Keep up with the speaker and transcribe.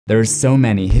There are so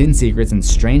many hidden secrets and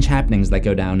strange happenings that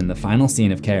go down in the final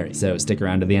scene of Carrie, so stick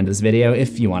around to the end of this video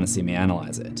if you want to see me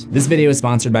analyze it. This video is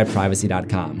sponsored by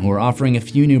privacy.com, who are offering a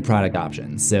few new product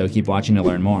options, so keep watching to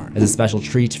learn more. As a special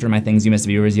treat for my Things You Missed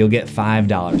viewers, you'll get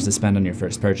 $5 to spend on your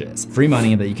first purchase. Free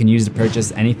money that you can use to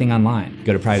purchase anything online.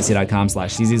 Go to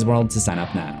privacy.com/CZsWorld to sign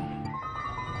up now.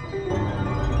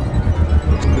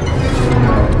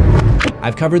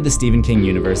 I've covered the Stephen King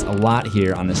universe a lot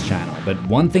here on this channel, but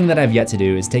one thing that I've yet to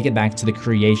do is take it back to the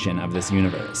creation of this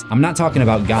universe. I'm not talking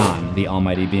about Gon, the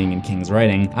almighty being in King's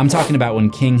writing. I'm talking about when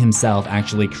King himself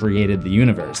actually created the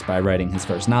universe by writing his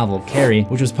first novel, Carrie,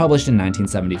 which was published in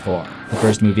 1974. The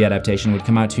first movie adaptation would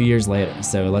come out 2 years later,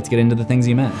 so let's get into the things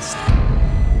you missed.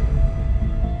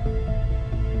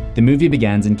 The movie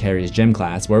begins in Carrie's gym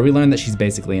class, where we learn that she's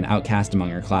basically an outcast among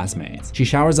her classmates. She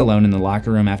showers alone in the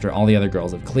locker room after all the other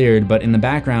girls have cleared, but in the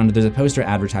background there's a poster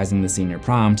advertising the senior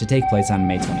prom to take place on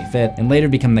May 25th and later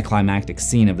become the climactic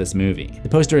scene of this movie. The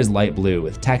poster is light blue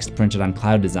with text printed on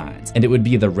cloud designs, and it would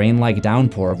be the rain-like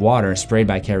downpour of water sprayed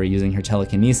by Carrie using her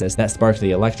telekinesis that sparked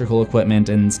the electrical equipment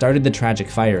and started the tragic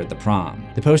fire at the prom.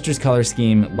 The poster's color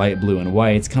scheme, light blue and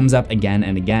white, comes up again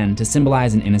and again to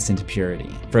symbolize an innocent purity.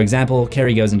 For example,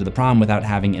 Carrie goes into the prom without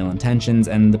having ill intentions,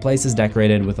 and the place is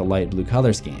decorated with a light blue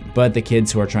color scheme. But the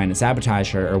kids who are trying to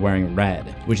sabotage her are wearing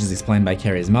red, which is explained by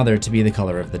Carrie's mother to be the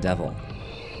color of the devil.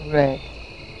 Red.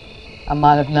 I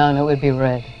might have known it would be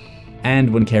red.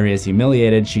 And when Carrie is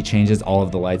humiliated, she changes all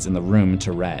of the lights in the room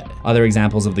to red. Other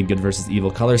examples of the good versus evil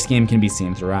color scheme can be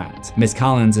seen throughout. Miss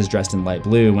Collins is dressed in light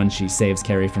blue when she saves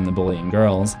Carrie from the bullying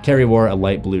girls. Carrie wore a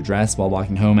light blue dress while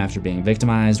walking home after being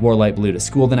victimized, wore light blue to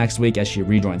school the next week as she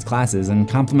rejoins classes, and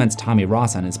compliments Tommy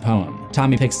Ross on his poem.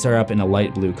 Tommy picks her up in a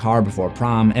light blue car before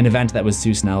prom, an event that was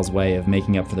Sue Snell's way of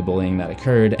making up for the bullying that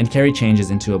occurred, and Carrie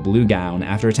changes into a blue gown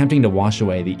after attempting to wash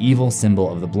away the evil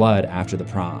symbol of the blood after the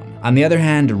prom. On the other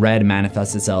hand, red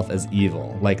manifests itself as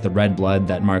evil, like the red blood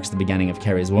that marks the beginning of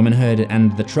Carrie's womanhood,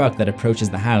 and the truck that approaches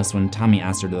the house when Tommy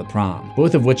asks her to the prom,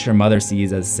 both of which her mother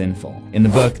sees as sinful. In the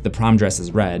book, the prom dress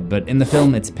is red, but in the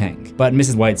film it's pink, but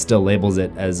Mrs. White still labels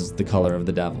it as the color of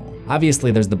the devil.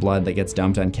 Obviously, there's the blood that gets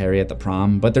dumped on Carrie at the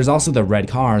prom, but there's also the red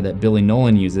car that Billy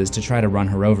Nolan uses to try to run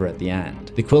her over at the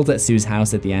end. The quilt at Sue's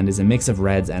house at the end is a mix of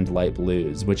reds and light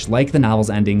blues, which, like the novel's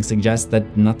ending, suggests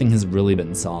that nothing has really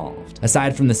been solved.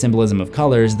 Aside from the symbolism of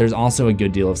colors, there's also a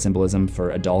good deal of symbolism for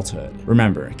adulthood.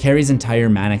 Remember, Carrie's entire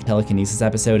manic telekinesis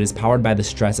episode is powered by the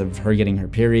stress of her getting her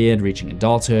period, reaching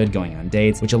adulthood, going on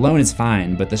dates, which alone is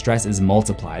fine, but the stress is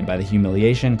multiplied by the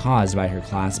humiliation caused by her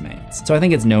classmates. So I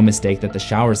think it's no mistake that the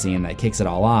shower scene that kicks it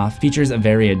all off features a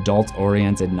very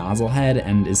adult-oriented nozzle head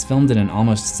and is filmed in an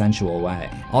almost sensual way.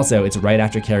 Also, it's right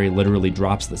after Carrie literally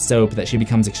drops the soap that she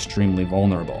becomes extremely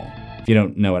vulnerable. If you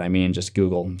don't know what I mean, just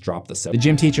Google drop the soap. The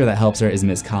gym teacher that helps her is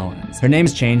Miss Collins. Her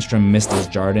name's changed from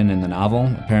Mrs. Jardin in the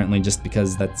novel, apparently just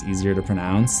because that's easier to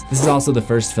pronounce. This is also the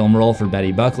first film role for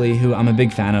Betty Buckley, who I'm a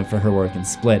big fan of for her work in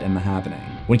Split and The Happening.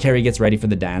 When Carrie gets ready for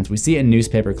the dance, we see a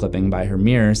newspaper clipping by her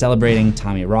mirror celebrating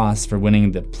Tommy Ross for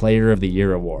winning the Player of the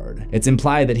Year award. It's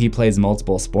implied that he plays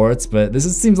multiple sports, but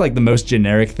this seems like the most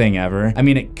generic thing ever. I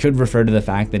mean, it could refer to the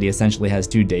fact that he essentially has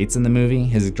two dates in the movie,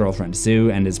 his girlfriend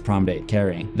Sue and his prom date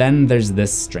Carrie. Then there's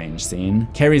this strange scene.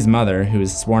 Carrie's mother, who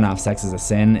is sworn off sex as a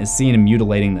sin, is seen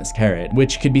mutilating this carrot,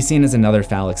 which could be seen as another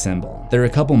phallic symbol. There are a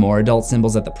couple more adult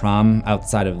symbols at the prom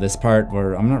outside of this part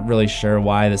where I'm not really sure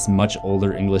why this much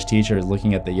older English teacher is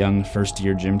looking at the young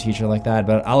first-year gym teacher like that,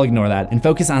 but I'll ignore that and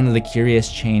focus on the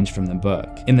curious change from the book.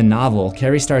 In the novel,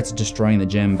 Carrie starts destroying the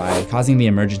gym by causing the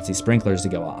emergency sprinklers to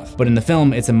go off, but in the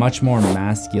film, it's a much more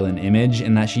masculine image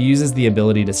in that she uses the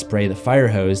ability to spray the fire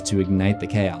hose to ignite the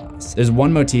chaos. There's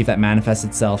one motif that manifests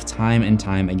itself time and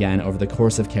time again over the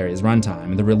course of Carrie's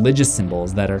runtime, the religious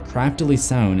symbols that are craftily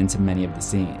sewn into many of the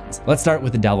scenes. Let's start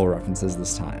with the devil references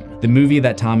this time. The movie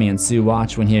that Tommy and Sue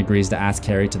watch when he agrees to ask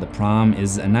Carrie to the prom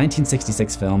is a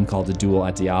 1966 film called A Duel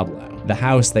at Diablo. The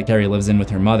house that Carrie lives in with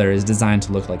her mother is designed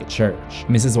to look like a church.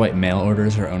 Mrs. White mail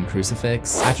orders her own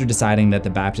crucifix after deciding that the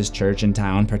Baptist church in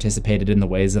town participated in the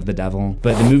ways of the devil,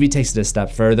 but the movie takes it a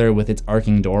step further with its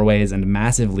arcing doorways and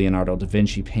massive Leonardo da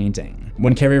Vinci painting.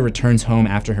 When Carrie returns home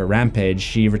after her rampage,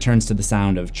 she returns to the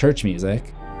sound of church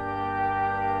music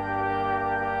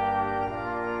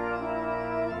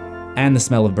and the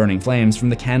smell of burning flames from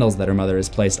the candles that her mother has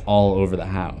placed all over the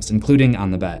house, including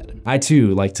on the bed. I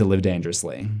too like to live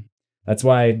dangerously. That's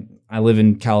why I live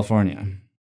in California.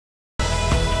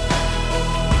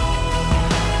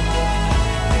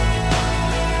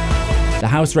 The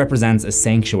house represents a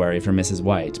sanctuary for Mrs.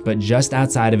 White, but just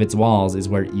outside of its walls is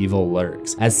where evil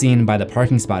lurks, as seen by the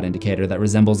parking spot indicator that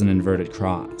resembles an inverted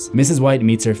cross. Mrs. White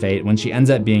meets her fate when she ends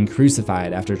up being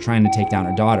crucified after trying to take down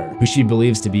her daughter, who she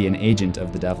believes to be an agent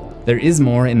of the devil. There is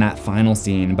more in that final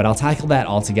scene, but I'll tackle that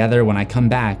all together when I come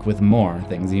back with more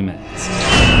things you missed.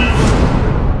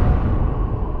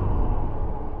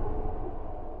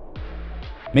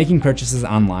 Making purchases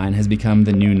online has become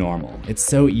the new normal. It's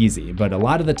so easy, but a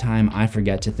lot of the time I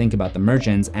forget to think about the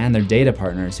merchants and their data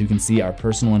partners who can see our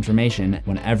personal information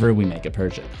whenever we make a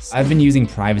purchase. I've been using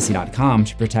privacy.com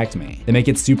to protect me. They make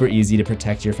it super easy to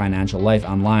protect your financial life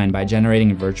online by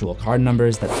generating virtual card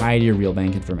numbers that hide your real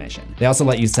bank information. They also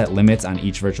let you set limits on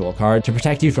each virtual card to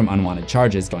protect you from unwanted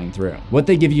charges going through. What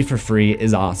they give you for free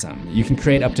is awesome. You can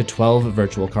create up to 12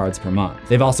 virtual cards per month.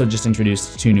 They've also just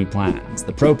introduced 2 new plans.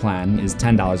 The Pro plan is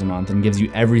 $10 a month and gives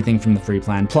you everything from the free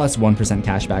plan plus 1%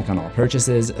 cash back on all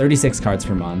purchases, 36 cards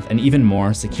per month, and even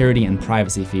more security and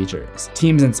privacy features.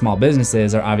 Teams and small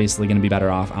businesses are obviously going to be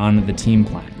better off on the Team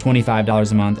plan.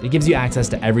 $25 a month, it gives you access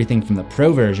to everything from the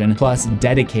Pro version plus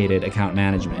dedicated account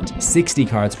management, 60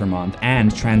 cards per month,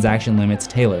 and transaction limits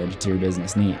tailored to your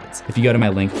business needs. If you go to my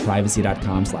link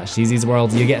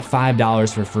privacy.com/CZsWorld, you get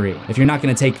 $5 for free. If you're not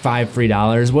going to take $5 free,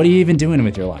 what are you even doing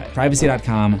with your life?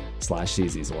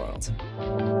 Privacy.com/CZsWorld.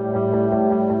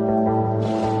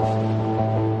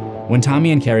 When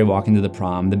Tommy and Carrie walk into the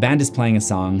prom, the band is playing a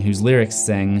song whose lyrics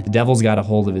sing, "The devil's got a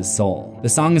hold of his soul." The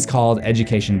song is called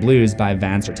Education Blues by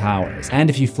Vance or Towers, and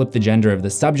if you flip the gender of the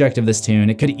subject of this tune,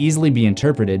 it could easily be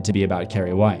interpreted to be about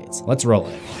Carrie White. Let's roll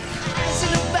it.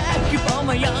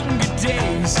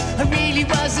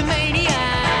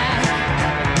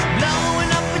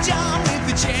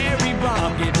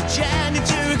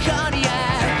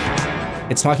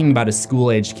 It's talking about a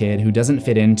school-aged kid who doesn't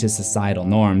fit into societal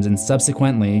norms and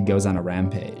subsequently goes on a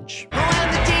rampage.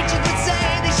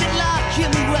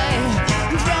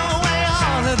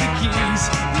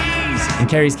 In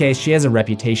Carrie's case, she has a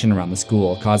reputation around the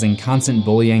school, causing constant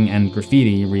bullying and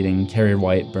graffiti reading "Carrie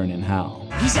White, burn in hell."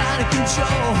 He's out of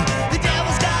control. The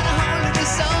devil's got a hold of his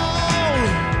soul.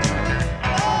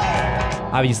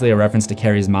 Obviously a reference to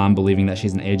Carrie's mom believing that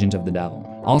she's an agent of the devil.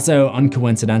 Also,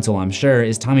 uncoincidental I'm sure,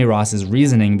 is Tommy Ross's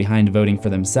reasoning behind voting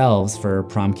for themselves for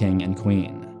prom king and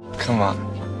queen. Come on,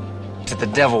 to the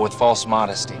devil with false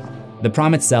modesty. The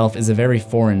prom itself is a very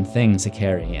foreign thing to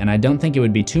Carrie, and I don't think it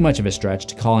would be too much of a stretch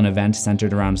to call an event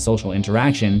centered around social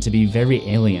interaction to be very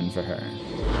alien for her.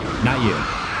 Not you.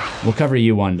 We'll cover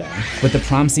you one day. But the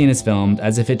prom scene is filmed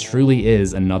as if it truly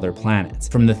is another planet.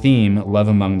 From the theme, Love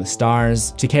Among the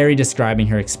Stars, to Carrie describing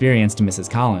her experience to Mrs.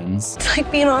 Collins. It's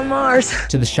like being on Mars.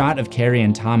 To the shot of Carrie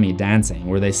and Tommy dancing,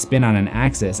 where they spin on an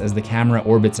axis as the camera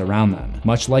orbits around them,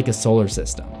 much like a solar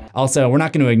system. Also, we're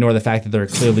not going to ignore the fact that there are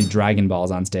clearly Dragon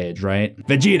Balls on stage, right?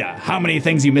 Vegeta, how many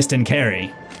things you missed in Carrie?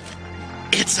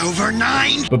 It's over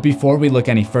 9! But before we look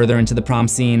any further into the prom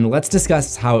scene, let's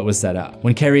discuss how it was set up.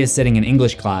 When Carrie is sitting in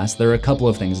English class, there are a couple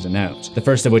of things to note. The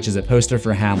first of which is a poster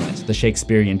for Hamlet, the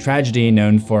Shakespearean tragedy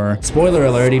known for, spoiler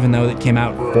alert even though it came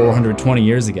out 420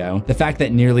 years ago, the fact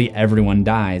that nearly everyone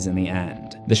dies in the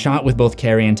end. The shot with both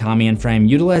Carrie and Tommy in frame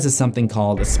utilizes something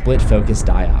called a split focus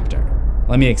diopter.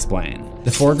 Let me explain. The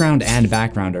foreground and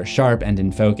background are sharp and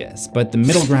in focus, but the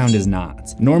middle ground is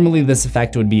not. Normally this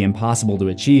effect would be impossible to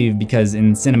achieve because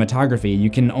in cinematography you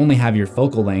can only have your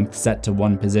focal length set to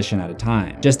one position at a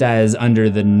time. Just as under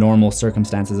the normal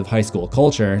circumstances of high school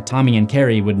culture, Tommy and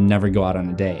Carrie would never go out on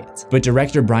a date. But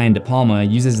director Brian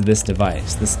DePalma uses this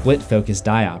device, the split focus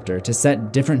diopter, to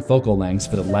set different focal lengths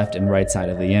for the left and right side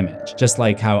of the image, just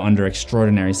like how under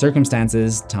extraordinary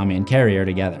circumstances, Tommy and Carrie are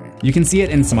together. You can see it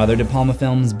in some other DePalma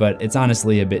films, but it's honestly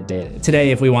a bit dated.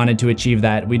 Today, if we wanted to achieve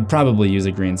that, we'd probably use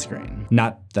a green screen.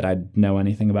 Not that I'd know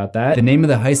anything about that. The name of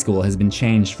the high school has been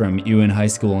changed from Ewan High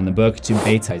School in the book to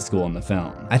Bates High School in the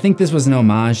film. I think this was an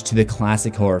homage to the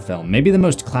classic horror film, maybe the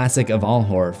most classic of all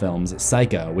horror films,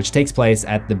 Psycho, which takes place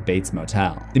at the Bates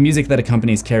Motel. The music that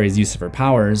accompanies Carrie's use of her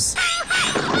powers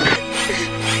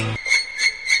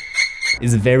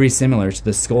is very similar to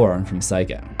the score from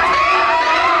Psycho.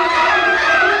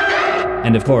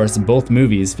 And of course, both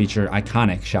movies feature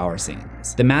iconic shower scenes.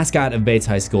 The mascot of Bates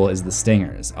High School is the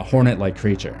Stingers, a hornet-like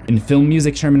creature. In film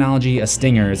music terminology, a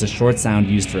stinger is a short sound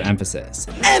used for emphasis.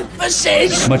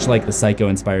 Emphasis! Much like the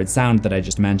Psycho-inspired sound that I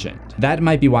just mentioned. That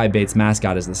might be why Bates'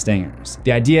 mascot is the Stingers.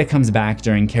 The idea comes back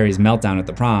during Carrie's meltdown at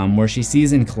the prom, where she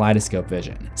sees in kaleidoscope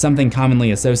vision, something commonly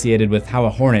associated with how a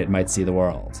hornet might see the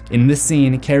world. In this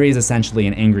scene, Carrie is essentially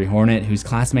an angry hornet whose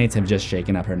classmates have just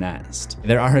shaken up her nest.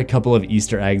 There are a couple of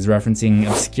Easter eggs referencing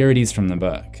obscurities from the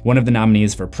book. One of the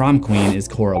nominees for prom queen scene is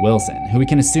Cora Wilson, who we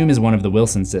can assume is one of the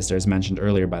Wilson sisters mentioned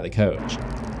earlier by the coach.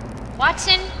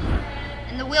 Watson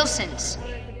and the Wilsons.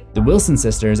 The Wilson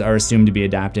sisters are assumed to be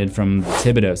adapted from the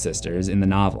Thibodeau sisters in the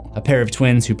novel, a pair of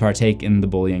twins who partake in the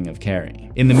bullying of Carrie.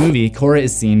 In the movie, Cora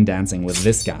is seen dancing with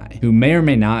this guy, who may or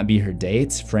may not be her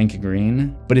date, Frank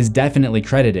Green, but is definitely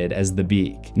credited as the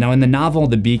Beak. Now in the novel,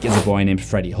 the Beak is a boy named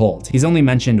Freddie Holt. He's only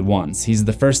mentioned once. He's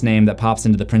the first name that pops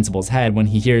into the principal's head when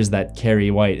he hears that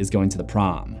Carrie White is going to the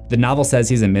prom. The novel says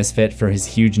he's a misfit for his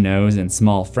huge nose and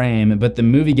small frame, but the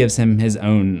movie gives him his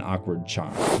own awkward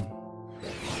charm.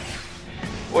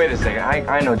 Wait a second,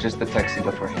 I know just the tuxedo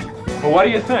for him. Well, what do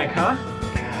you think, huh?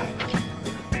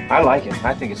 I like it.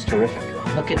 I think it's terrific.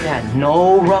 Look at that,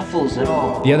 no ruffles at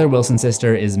all. The other Wilson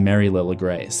sister is Mary Lilla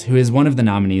Grace, who is one of the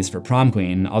nominees for prom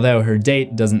queen, although her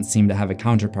date doesn't seem to have a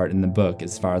counterpart in the book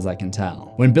as far as I can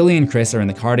tell. When Billy and Chris are in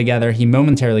the car together, he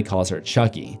momentarily calls her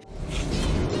Chucky.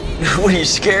 What, are you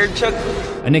scared, Chuck?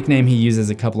 A nickname he uses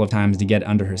a couple of times to get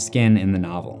under her skin in the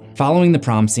novel. Following the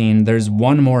prom scene, there's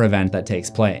one more event that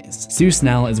takes place. Sue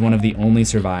Snell is one of the only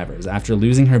survivors after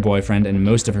losing her boyfriend and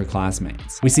most of her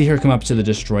classmates. We see her come up to the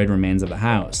destroyed remains of the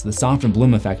house. The soft and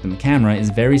bloom effect in the camera is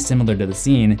very similar to the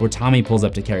scene where Tommy pulls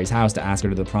up to Carrie's house to ask her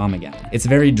to the prom again. It's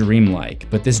very dreamlike,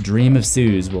 but this dream of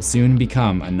Sue's will soon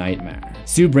become a nightmare.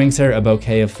 Sue brings her a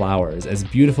bouquet of flowers as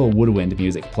beautiful woodwind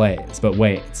music plays, but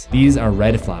wait, these are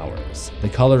red flowers, the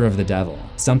color of the devil.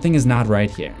 Something is not right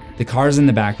here. The cars in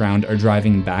the background are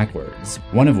driving backwards,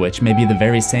 one of which may be the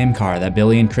very same car that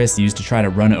Billy and Chris used to try to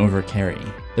run over Carrie.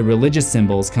 The religious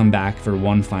symbols come back for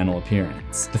one final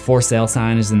appearance. The for sale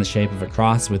sign is in the shape of a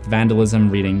cross with vandalism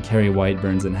reading "Carrie White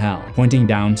burns in hell," pointing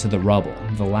down to the rubble,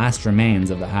 the last remains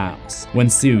of the house. When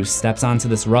Sue steps onto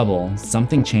this rubble,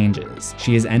 something changes.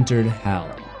 She has entered hell.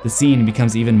 The scene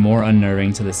becomes even more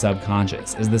unnerving to the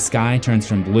subconscious as the sky turns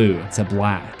from blue to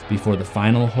black before the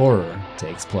final horror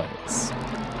takes place.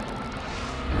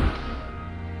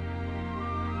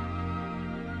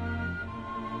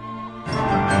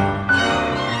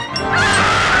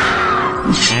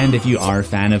 And if you are a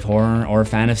fan of horror or a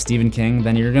fan of Stephen King,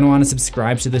 then you're gonna wanna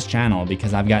subscribe to this channel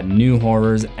because I've got new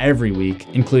horrors every week,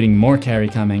 including more Carrie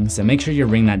coming, so make sure you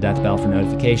ring that death bell for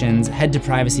notifications. Head to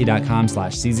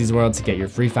privacy.com/CZsWorld to get your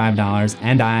free $5,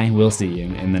 and I will see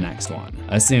you in the next one,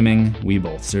 assuming we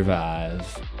both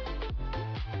survive.